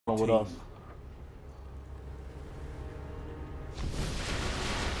with us.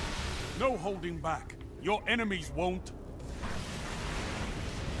 No holding back. Your enemies won't.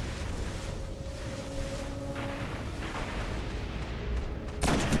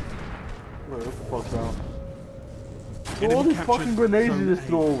 Wait, what the fuck down? So all these fucking grenades you just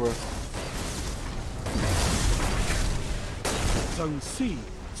threw over. Zone C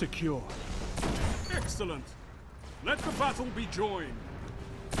secure. Excellent. Let the battle be joined.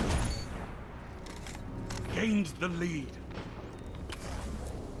 Gained the lead.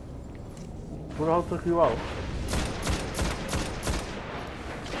 Who the hell took you out?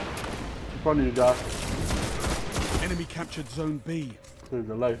 In front of you, Josh. Enemy captured Zone B. Save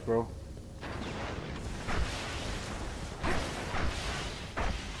your life, bro.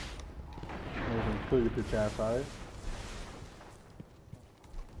 Kill you, bitch ass eyes.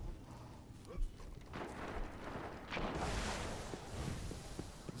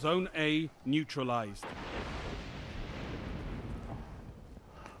 Zone A neutralized.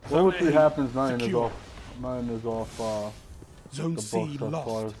 What usually happens? Nothing is off. Zone the C box as far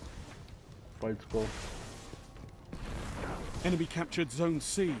lost. as fights go. Enemy captured Zone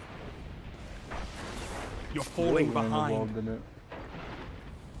C. You're falling behind. Involved in it.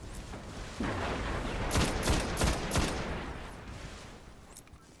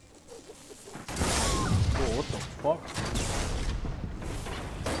 Oh, what the fuck?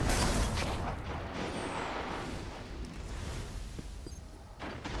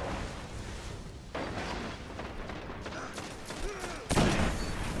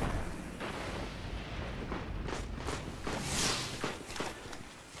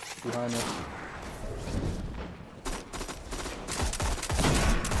 Behind us.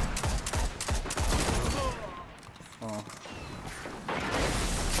 Oh.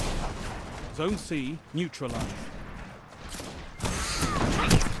 Zone C neutralized.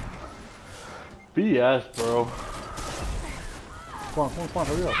 BS, bro. Come on,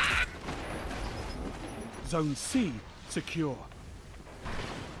 hurry up. Zone C secure.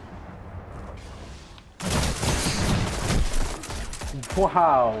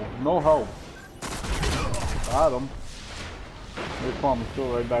 Wow, no help. Got him. This bomb is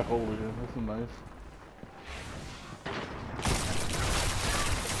still right back over here. This is nice.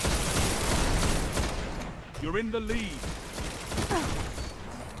 You're in the lead.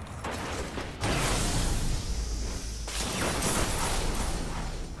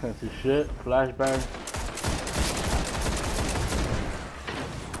 Can't see shit. Flashbang.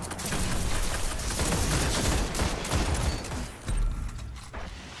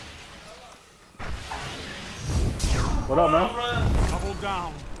 What up, man? Double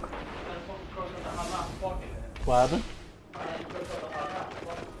down. What happened?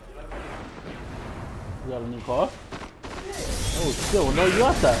 You got a new car? Oh shit, when did you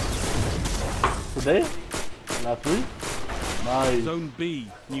got that? Today? Last week? Nice. Zone B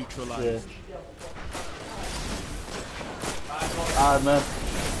neutralized. Yeah. Alright, man.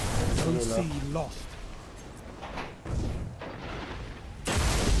 Zone C lost.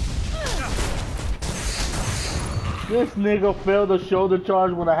 This nigga failed the shoulder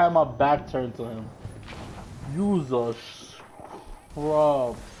charge when I had my back turned to him. Use a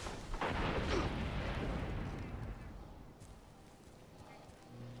scrub.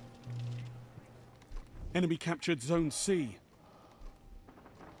 Enemy captured Zone C.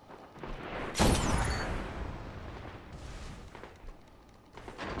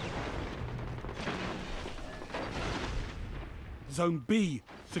 Zone B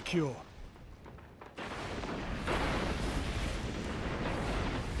secure.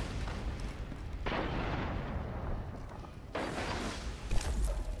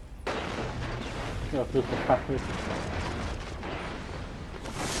 Yeah, this is perfect.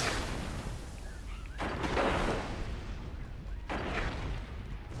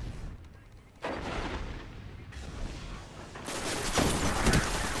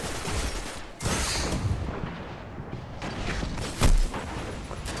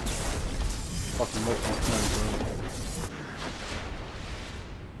 Fucking look my friend, bro.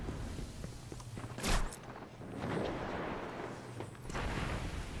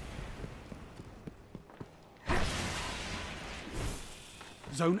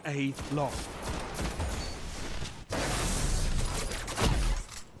 Zone A lost.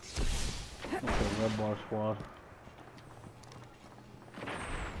 Okay, red bar squad.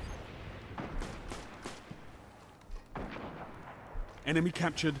 Enemy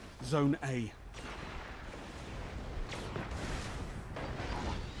captured Zone A.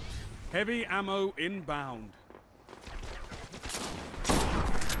 Heavy ammo inbound.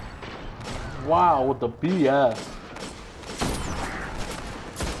 Wow, with the BS.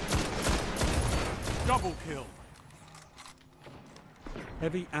 Double kill.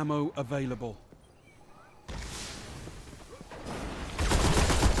 Heavy ammo available.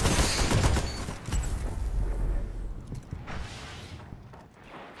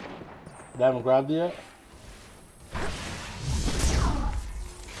 They haven't grabbed it yet?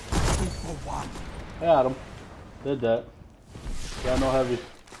 For one. I got him. Did that. Got no heavy.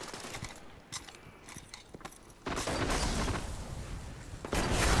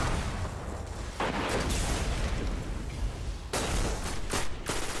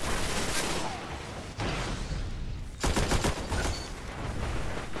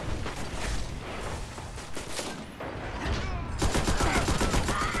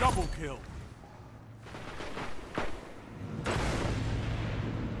 Double kill.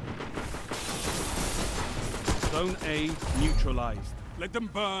 Zone A neutralized. Let them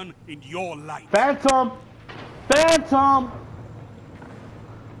burn in your light. Phantom! Phantom!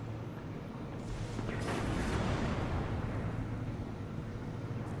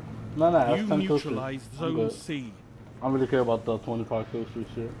 No, that's You 10 kill streak. neutralized I'm Zone good. C. I don't really care about the 25 kill streak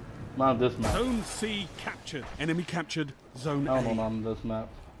shit. Not on this map. Zone C captured. Enemy captured Zone I don't know A. not on this map.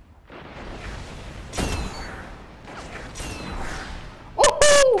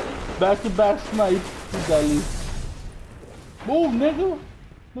 Woohoo! Back-to-back snipe. You deadly. Move, nigga!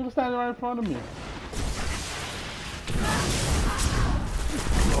 Nigga standing right in front of me.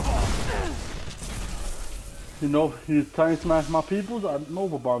 You know, you trying to smash my peoples? I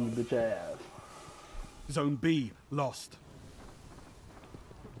Nova bomb you, bitch ass. Zone B lost.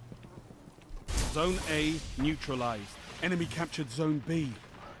 Zone A neutralized. Enemy captured Zone B.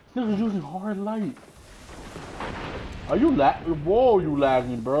 This nigga's using hard light. Are you Whoa, you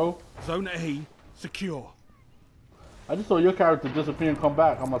lagging, bro. Zone A secure. I just saw your character disappear and come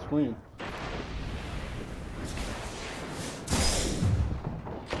back on my screen.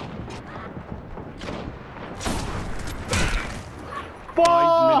 Fuck!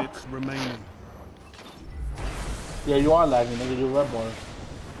 5 minutes remaining. Yeah, you are lagging, nigga. You're red bar.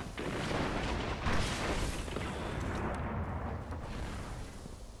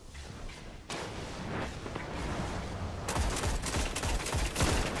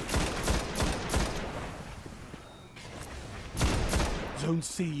 Zone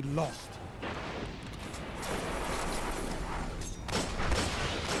C lost.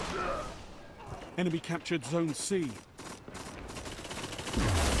 Enemy captured Zone C.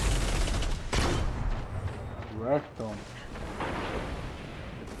 Wrecked them.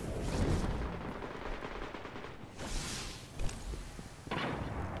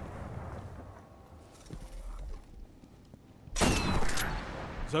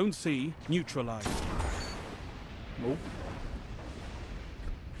 Zone C neutralized. Nope.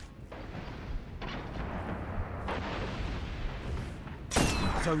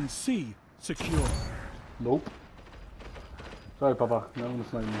 Zone C secure. Nope. Sorry, Papa. No, I'm gonna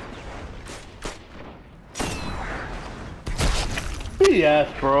snipe you.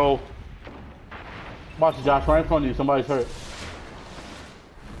 BS, bro. Watch it, Josh. Right in front of you. Somebody's hurt.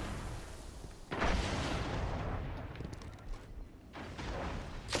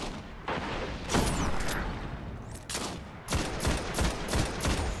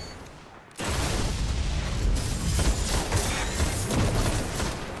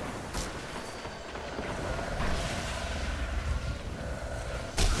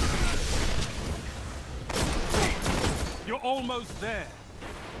 You're almost there.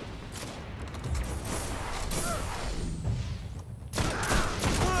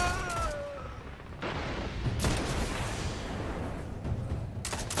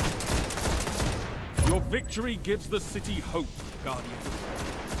 Your victory gives the city hope, Guardian.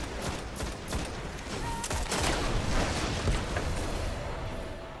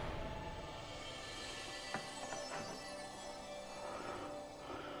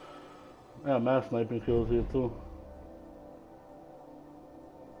 Yeah, mass sniping kills here too.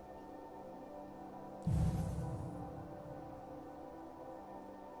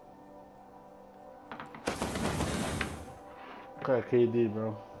 Okay, KD,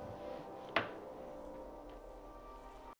 bro.